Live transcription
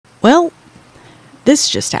this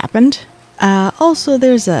just happened. Also,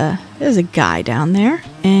 there's a guy down there,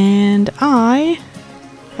 and I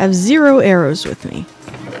have 0 arrows with me.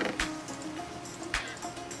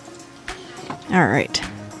 Alright.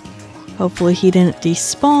 Hopefully he didn't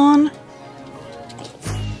despawn.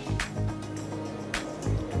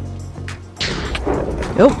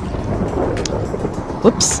 Oh.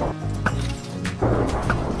 Whoops.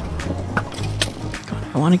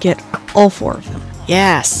 I want to get all 4 of them.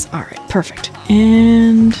 Yes! Alright, perfect.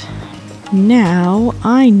 And now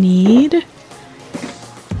I need...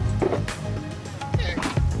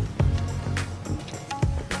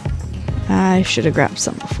 I should have grabbed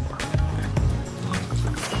some before.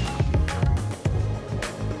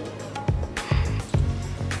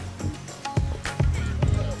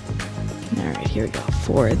 Alright, here we go.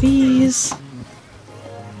 4 of these.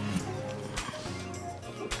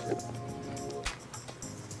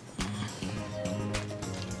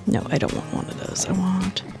 No, I don't want one of those.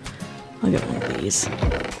 I'll get one of these.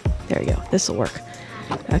 There we go. This'll work.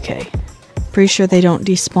 Okay. Pretty sure they don't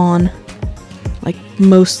despawn. Like,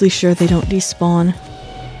 mostly sure they don't despawn.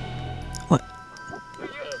 What?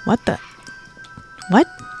 What the? What?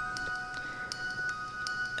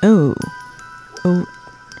 Oh. Oh.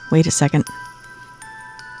 Wait a second.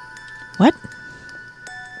 What?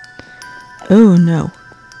 Oh no.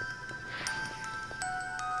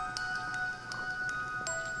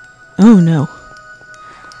 Oh no.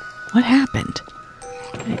 What happened?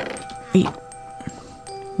 Wait.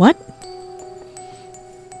 What?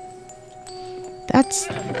 That's...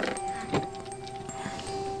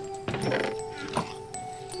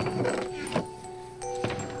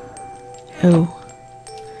 Oh.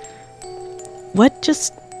 What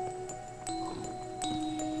just...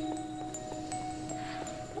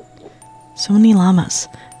 So many llamas.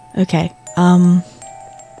 Okay,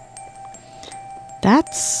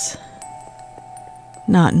 that's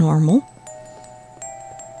not normal.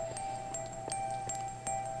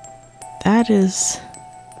 That is...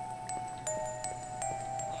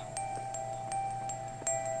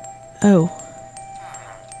 Oh.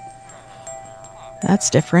 That's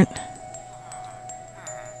different.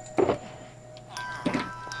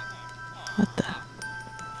 What the...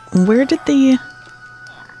 Where did the...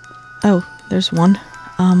 Oh, there's one.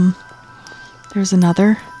 There's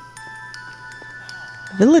another.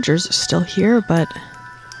 Villagers are still here, but...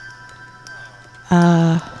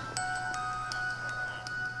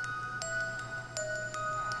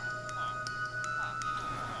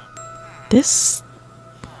 This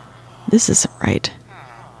isn't right.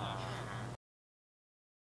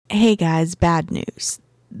 Hey guys, bad news.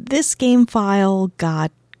 This game file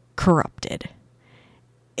got corrupted.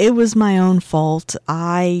 It was my own fault.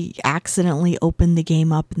 I accidentally opened the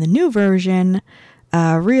game up in the new version,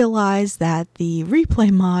 realized that the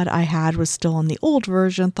replay mod I had was still on the old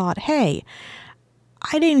version, thought, hey,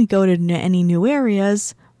 I didn't go to any new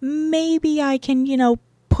areas, maybe I can,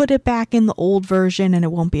 put it back in the old version and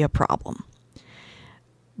it won't be a problem.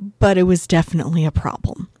 But it was definitely a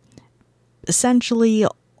problem. Essentially,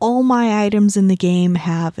 all my items in the game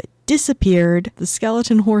have disappeared. The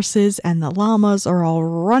skeleton horses and the llamas are all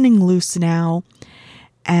running loose now.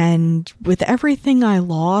 And with everything I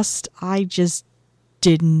lost, I just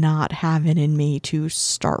did not have it in me to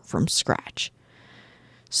start from scratch.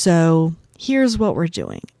 So here's what we're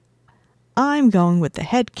doing. I'm going with the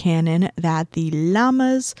headcanon that the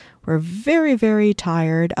llamas were very, very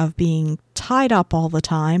tired of being tied up all the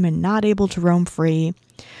time and not able to roam free.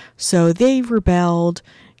 So they rebelled,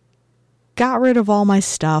 got rid of all my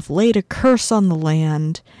stuff, laid a curse on the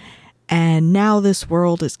land, and now this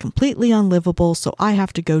world is completely unlivable, so I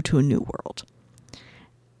have to go to a new world.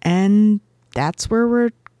 And that's where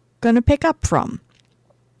we're gonna pick up from.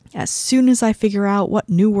 As soon as I figure out what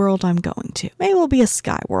new world I'm going to. Maybe it'll be a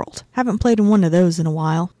sky world. Haven't played in one of those in a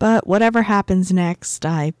while. But whatever happens next,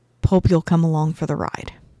 I hope you'll come along for the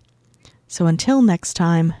ride. So until next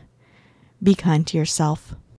time, be kind to yourself.